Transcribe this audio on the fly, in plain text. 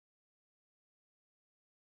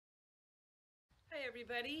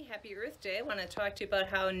Everybody, happy Earth Day. I want to talk to you about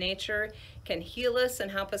how nature can heal us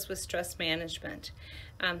and help us with stress management.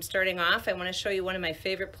 Starting off, I want to show you one of my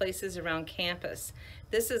favorite places around campus.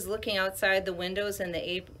 This is looking outside the windows in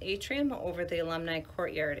the atrium over the alumni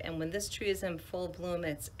courtyard, and when this tree is in full bloom,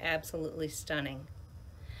 it's absolutely stunning.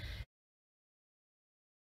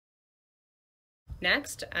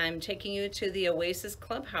 Next, I'm taking you to the Oasis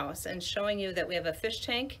Clubhouse and showing you that we have a fish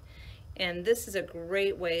tank. And this is a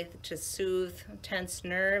great way to soothe tense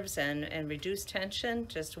nerves and reduce tension,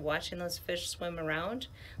 just watching those fish swim around,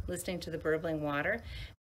 listening to the burbling water.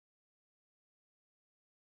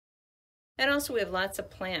 And also we have lots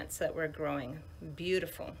of plants that we're growing.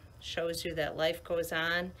 Beautiful. Shows you that life goes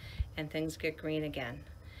on and things get green again.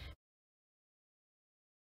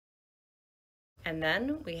 And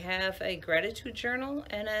then we have a gratitude journal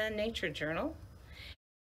and a nature journal.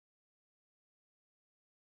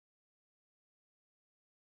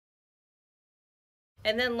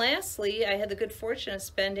 And then lastly, I had the good fortune of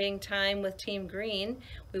spending time with Team Green.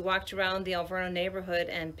 We walked around the Alverno neighborhood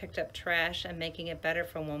and picked up trash and making it better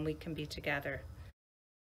for when we can be together.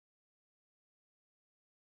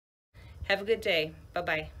 Have a good day.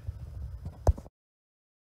 Bye-bye.